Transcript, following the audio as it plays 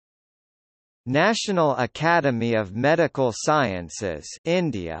National Academy of Medical Sciences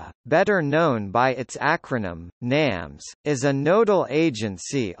India, better known by its acronym, NAMS, is a nodal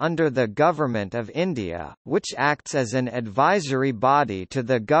agency under the Government of India, which acts as an advisory body to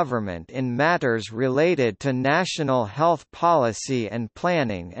the government in matters related to national health policy and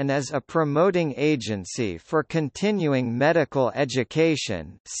planning and as a promoting agency for continuing medical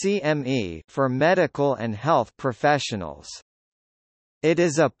education (CME) for medical and health professionals. It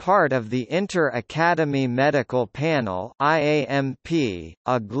is a part of the Inter-Academy Medical Panel (IAMP),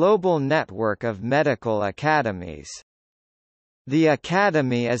 a global network of medical academies. The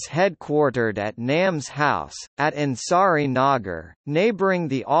academy is headquartered at NAMS House, at Ansari Nagar, neighbouring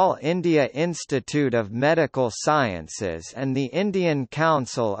the All India Institute of Medical Sciences and the Indian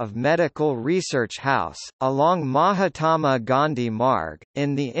Council of Medical Research House, along Mahatma Gandhi Marg,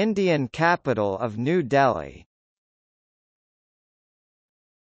 in the Indian capital of New Delhi.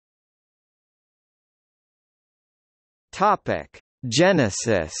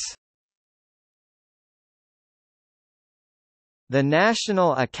 Genesis. The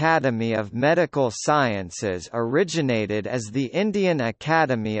National Academy of Medical Sciences originated as the Indian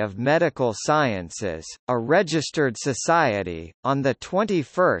Academy of Medical Sciences, a registered society, on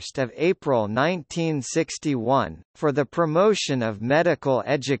 21 April 1961, for the promotion of medical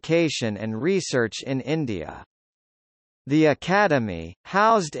education and research in India. The Academy,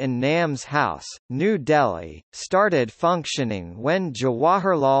 housed in NAMS House, New Delhi, started functioning when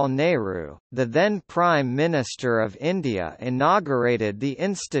Jawaharlal Nehru, the then Prime Minister of India, inaugurated the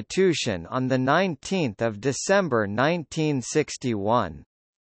institution on 19 December 1961.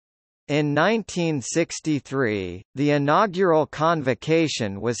 In 1963, the inaugural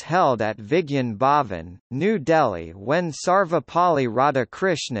convocation was held at Vigyan Bhavan, New Delhi when Sarvepalli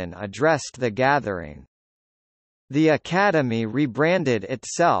Radhakrishnan addressed the gathering. The Academy rebranded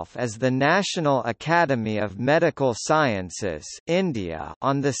itself as the National Academy of Medical Sciences India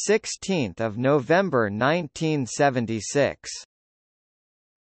on 16 November 1976.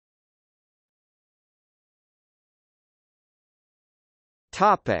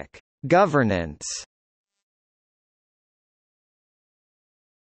 Governance.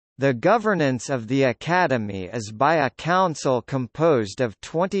 The governance of the Academy is by a council composed of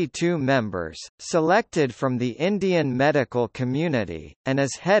 22 members, selected from the Indian medical community, and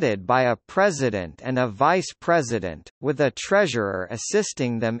is headed by a president and a vice-president, with a treasurer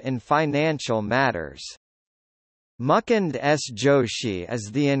assisting them in financial matters. Mukund S. Joshi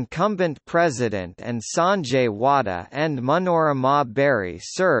is the incumbent president and Sanjay Wada and Manorama Berry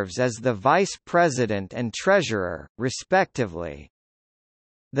serves as the vice-president and treasurer, respectively.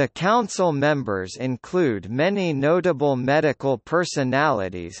 The council members include many notable medical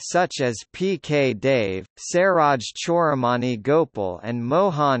personalities such as P. K. Dave, Saroj Choramani Gopal and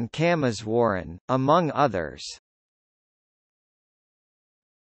Mohan Kamaswaran, among others.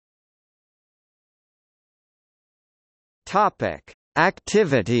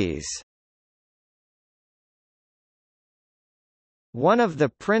 Activities. One of the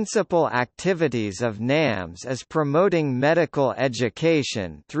principal activities of NAMS is promoting medical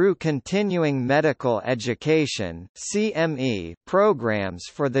education through continuing medical education (CME) programs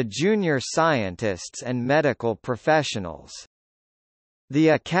for the junior scientists and medical professionals. The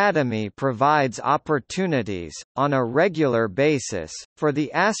Academy provides opportunities, on a regular basis, for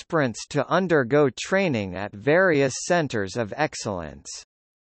the aspirants to undergo training at various centers of excellence.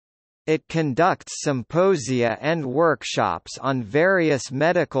 It conducts symposia and workshops on various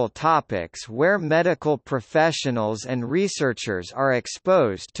medical topics where medical professionals and researchers are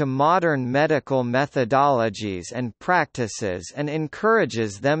exposed to modern medical methodologies and practices and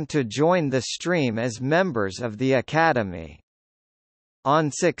encourages them to join the stream as members of the Academy.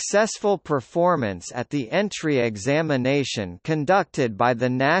 On successful performance at the entry examination conducted by the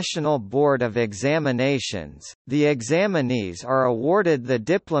National Board of Examinations, the examinees are awarded the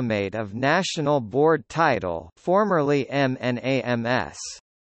Diplomate of National Board title, formerly MNAMS.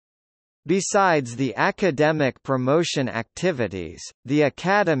 Besides the academic promotion activities, the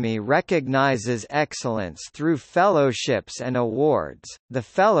Academy recognizes excellence through fellowships and awards, the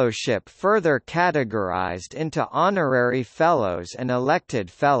fellowship further categorized into honorary fellows and elected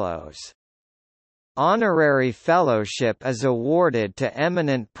fellows. Honorary fellowship is awarded to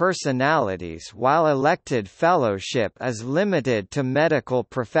eminent personalities while elected fellowship is limited to medical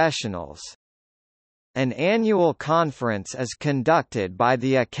professionals. An annual conference is conducted by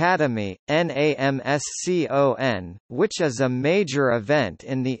the Academy, NAMSCON, which is a major event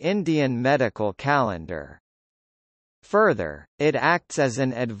in the Indian medical calendar. Further, it acts as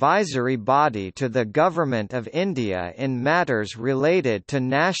an advisory body to the Government of India in matters related to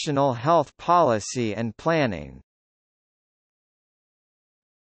national health policy and planning.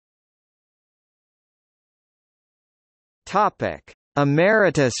 Topic: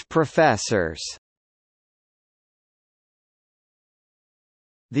 Emeritus Professors.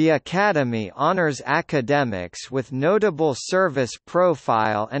 The Academy honors academics with notable service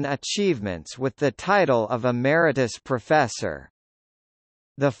profile and achievements with the title of Emeritus Professor.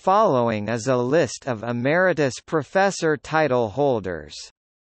 The following is a list of Emeritus Professor title holders.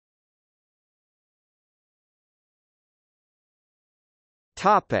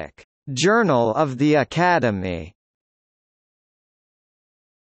 Topic: Journal of the Academy.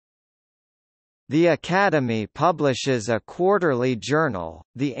 The Academy publishes a quarterly journal,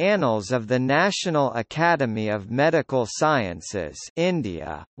 the Annals of the National Academy of Medical Sciences,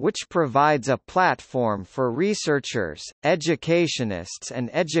 India, which provides a platform for researchers, educationists and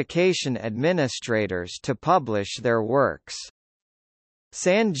education administrators to publish their works.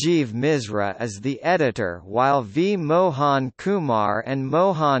 Sanjeev Misra is the editor, while V. Mohan Kumar and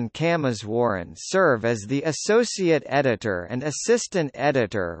Mohan Kamaswaran serve as the associate editor and assistant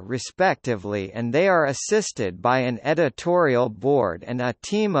editor respectively, and they are assisted by an editorial board and a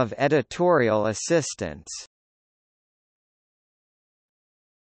team of editorial assistants.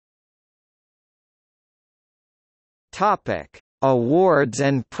 Topic: Awards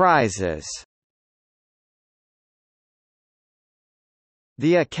and prizes.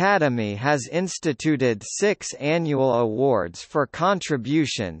 The Academy has instituted 6 annual awards for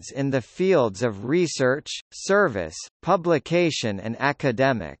contributions in the fields of research, service, publication and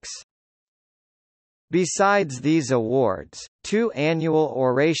academics. Besides these awards, 2 annual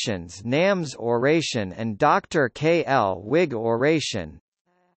orations, NAMS Oration and Dr. K. L. Wig Oration,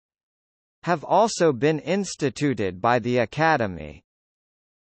 have also been instituted by the Academy.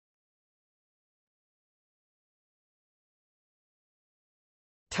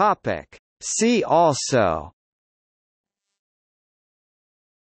 Topic: See also: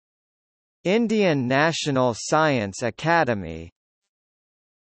 Indian National Science Academy,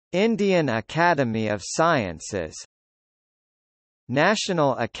 Indian Academy of Sciences,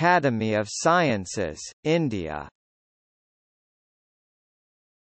 National Academy of Sciences, India.